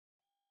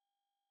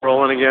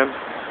Rolling again.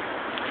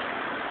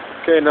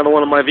 Okay, another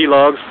one of my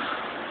vlogs.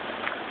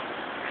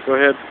 Go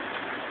ahead.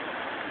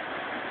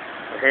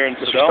 We're here in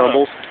Mr. Sedona.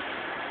 Stumbles.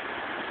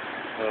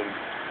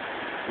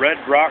 Red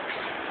Rocks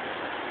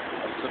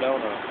of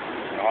Sedona.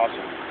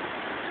 Awesome.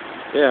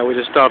 Yeah, we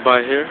just stopped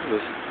by here.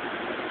 This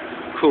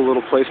cool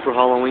little place for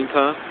Halloween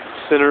time.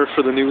 Center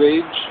for the New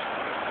Age.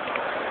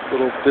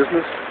 Little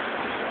business.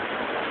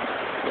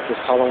 With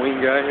this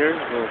Halloween guy here.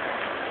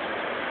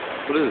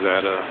 What is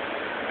that?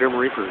 Grim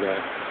Reaper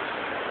guy.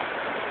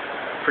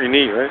 Pretty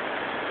neat, right?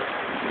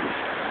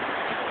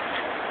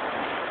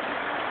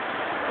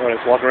 Alright,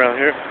 let's walk around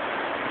here.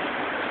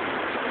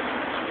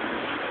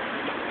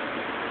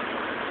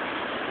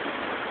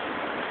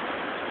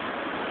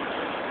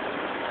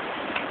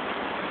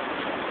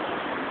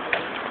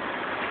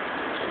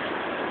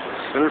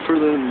 Center for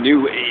the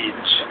New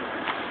Age.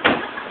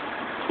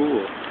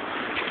 Cool.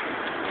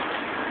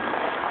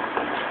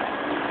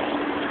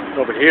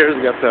 Over here,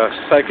 we got the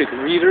psychic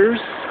readers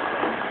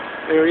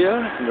area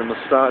and the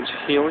massage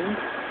healing.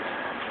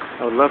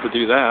 I would love to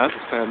do that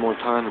if I had more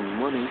time and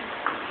money.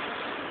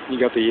 You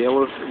got the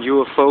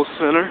UFO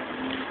Center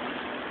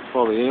for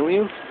all the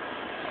aliens.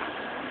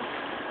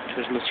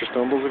 There's Mr.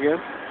 Stumbles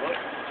again. Look,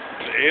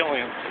 the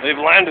aliens.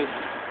 They've landed.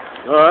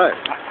 Alright.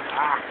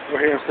 We're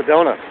here in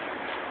Sedona.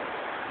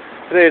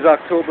 Today is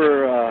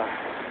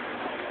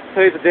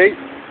today's the date?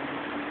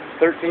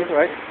 13th,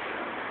 right?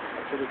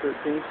 October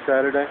 13th,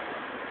 Saturday.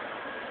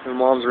 My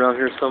mom's around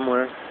here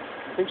somewhere.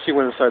 I think she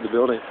went inside the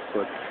building,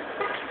 but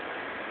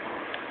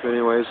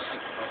anyways,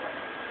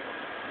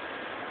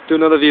 do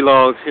another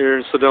vlog here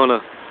in Sedona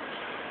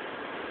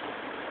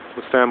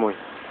with family.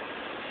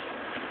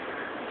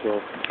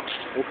 So,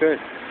 okay.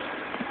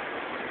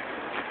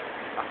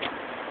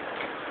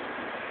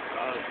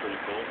 Oh, that's pretty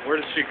cool. Where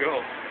did she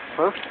go?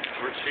 Huh?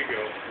 Where'd she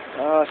go?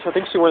 I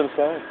think she went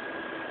inside.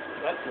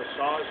 That's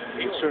massage and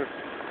healing. Sure.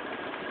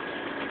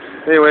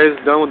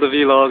 Anyways, done with the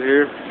vlog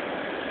here.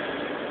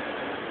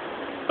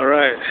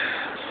 Alright,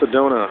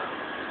 Sedona.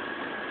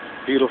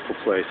 Beautiful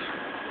place.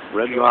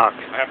 Red Rock.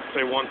 I have to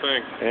say one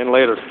thing. And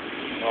later.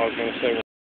 I was going to say